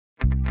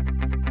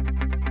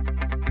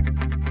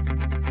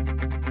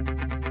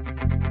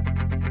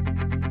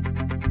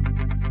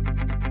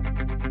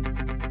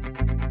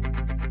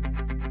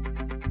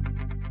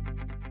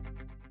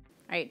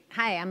All right,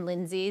 hi, I'm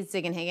Lindsay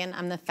Ziegenhagen.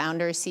 I'm the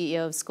founder,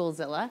 CEO of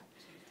Schoolzilla.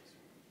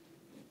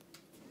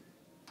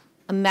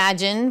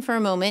 Imagine for a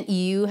moment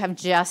you have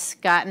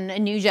just gotten a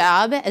new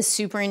job as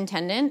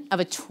superintendent of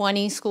a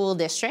 20-school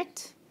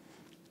district.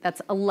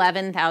 That's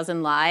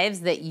 11,000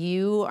 lives that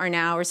you are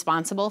now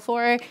responsible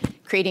for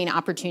creating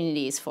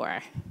opportunities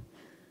for.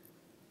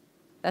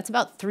 That's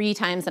about 3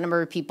 times the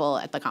number of people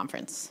at the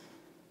conference.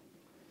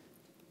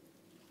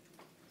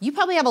 You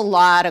probably have a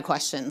lot of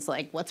questions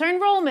like, what's our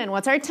enrollment?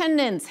 What's our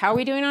attendance? How are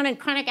we doing on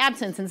chronic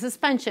absence and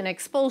suspension,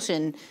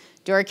 expulsion?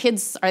 Do our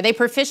kids, are they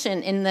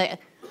proficient in the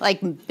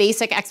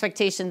basic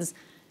expectations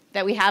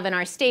that we have in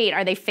our state?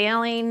 Are they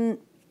failing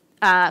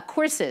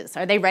courses?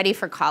 Are they ready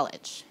for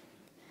college?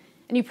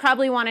 And you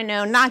probably want to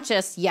know not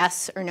just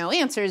yes or no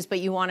answers, but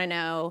you want to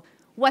know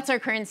what's our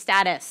current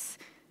status?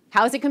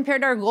 How is it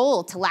compared to our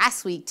goal, to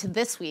last week, to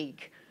this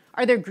week?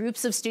 Are there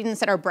groups of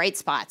students that are bright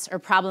spots or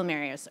problem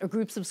areas or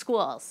groups of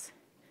schools?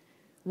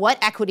 What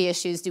equity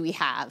issues do we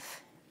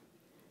have?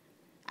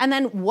 And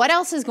then what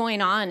else is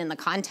going on in the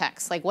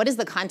context? Like, what is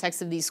the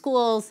context of these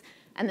schools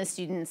and the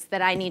students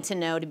that I need to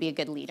know to be a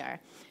good leader?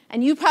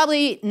 And you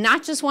probably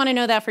not just want to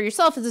know that for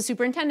yourself as a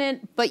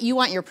superintendent, but you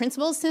want your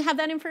principals to have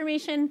that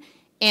information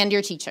and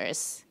your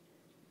teachers.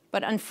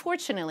 But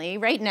unfortunately,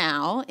 right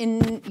now,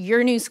 in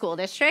your new school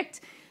district,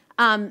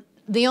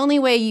 the only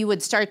way you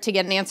would start to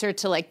get an answer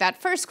to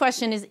that first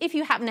question is if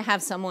you happen to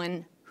have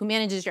someone who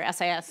manages your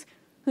SIS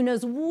who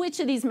knows which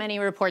of these many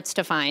reports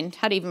to find,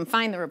 how to even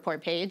find the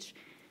report page.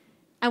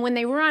 And when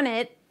they run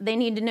it, they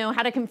need to know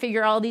how to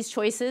configure all these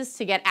choices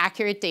to get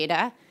accurate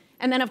data.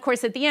 And then, of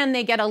course, at the end,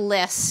 they get a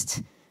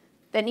list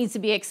that needs to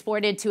be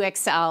exported to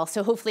Excel.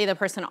 So hopefully the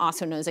person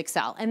also knows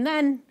Excel. And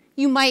then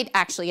you might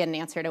actually get an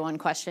answer to one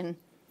question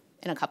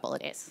in a couple of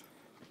days.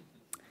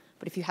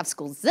 But if you have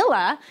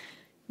Schoolzilla,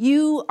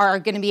 you are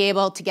going to be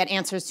able to get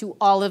answers to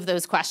all of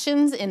those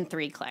questions in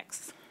 3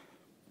 clicks.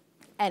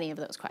 Any of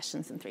those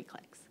questions in 3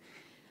 clicks.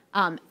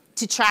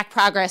 To track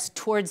progress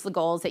towards the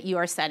goals that you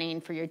are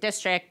setting for your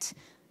district,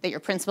 that your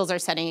principals are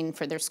setting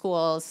for their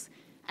schools,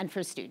 and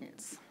for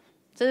students.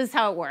 So this is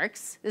how it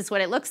works. This is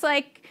what it looks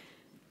like.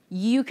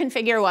 You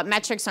configure what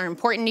metrics are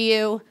important to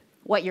you,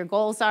 what your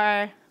goals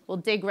are. We'll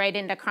dig right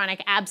into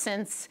chronic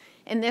absence.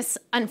 In this,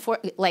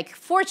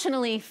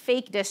 fortunately,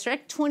 fake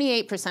district,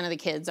 28% of the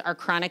kids are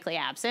chronically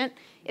absent.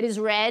 It is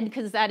red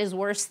because that is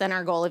worse than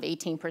our goal of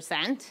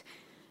 18%.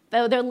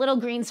 Though their little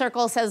green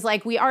circle says,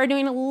 we are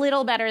doing a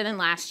little better than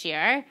last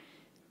year.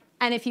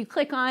 And if you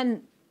click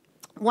on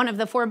one of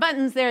the 4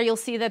 buttons there, you'll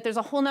see that there's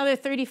a whole nother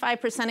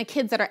 35% of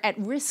kids that are at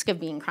risk of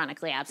being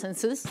chronically absent.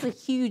 So this is a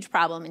huge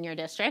problem in your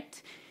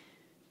district.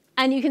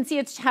 And you can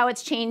see how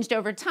it's changed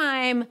over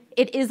time.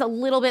 It is a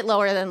little bit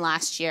lower than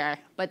last year,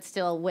 but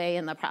still way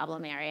in the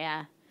problem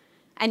area.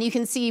 And you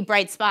can see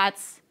bright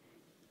spots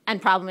and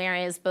problem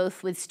areas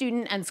both with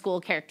student and school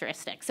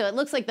characteristics. So it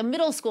looks like the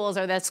middle schools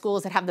are the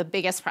schools that have the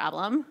biggest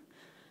problem.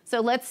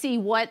 So let's see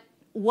what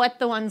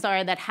the ones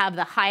are that have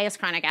the highest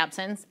chronic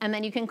absence. And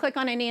then you can click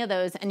on any of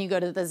those and you go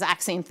to the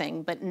exact same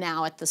thing, but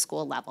now at the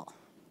school level.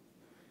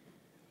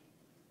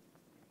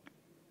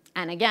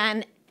 And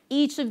again,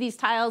 each of these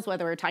tiles,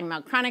 whether we're talking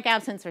about chronic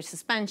absence or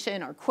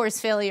suspension or course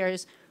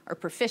failures or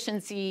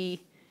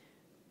proficiency,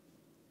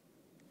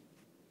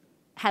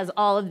 has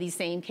all of these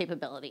same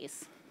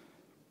capabilities.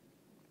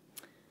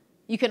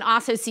 You can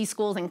also see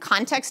schools in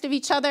context of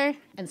each other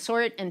and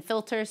sort and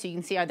filter. So you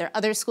can see, are there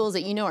other schools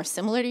that you know are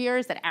similar to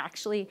yours that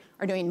actually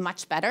are doing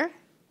much better?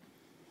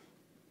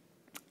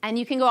 And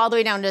you can go all the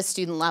way down to a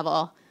student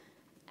level.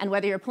 And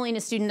whether you're pulling a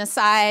student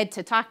aside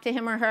to talk to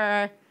him or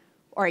her,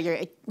 or you're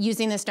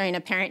using this during a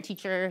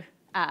parent-teacher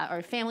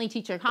or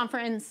family-teacher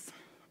conference,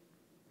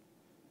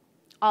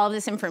 all of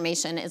this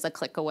information is a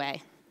click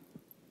away.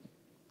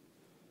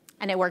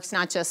 And it works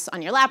not just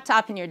on your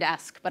laptop and your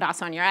desk, but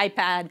also on your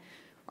iPad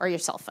or your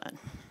cell phone.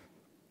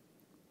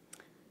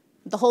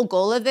 The whole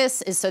goal of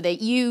this is so that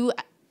you,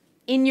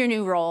 in your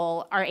new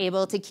role, are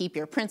able to keep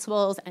your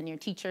principals and your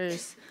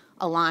teachers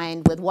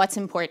aligned with what's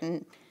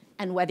important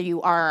and whether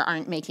you are or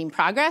aren't making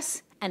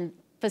progress, and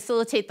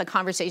facilitate the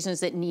conversations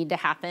that need to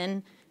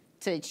happen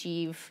to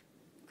achieve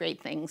great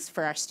things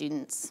for our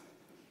students.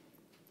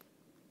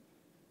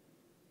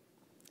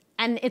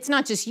 And it's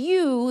not just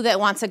you that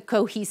wants a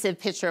cohesive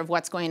picture of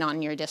what's going on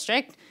in your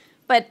district,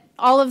 but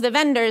all of the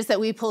vendors that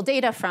we pull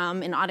data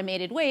from in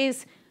automated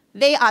ways,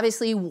 they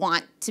obviously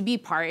want to be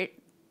part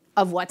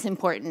of what's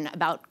important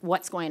about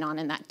what's going on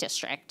in that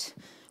district,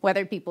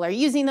 whether people are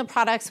using the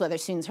products, whether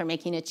students are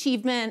making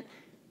achievement.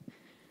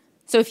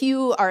 So if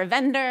you are a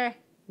vendor,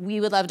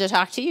 we would love to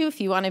talk to you if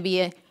you want to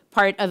be a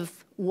part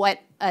of what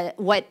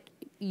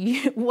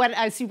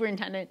a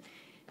superintendent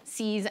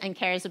sees and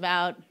cares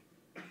about.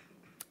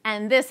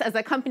 And this, as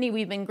a company,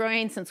 we've been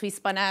growing since we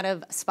spun out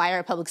of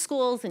Aspire Public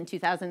Schools in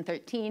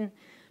 2013,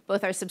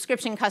 both our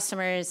subscription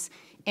customers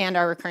and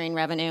our recurring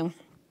revenue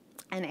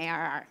and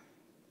ARR.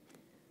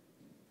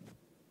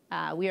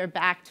 We are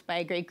backed by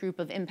a great group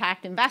of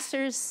impact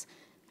investors.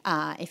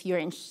 If you're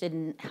interested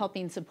in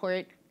helping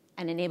support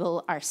and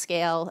enable our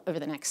scale over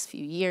the next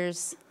few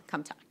years,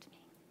 come talk to me.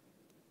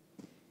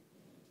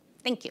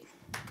 Thank you.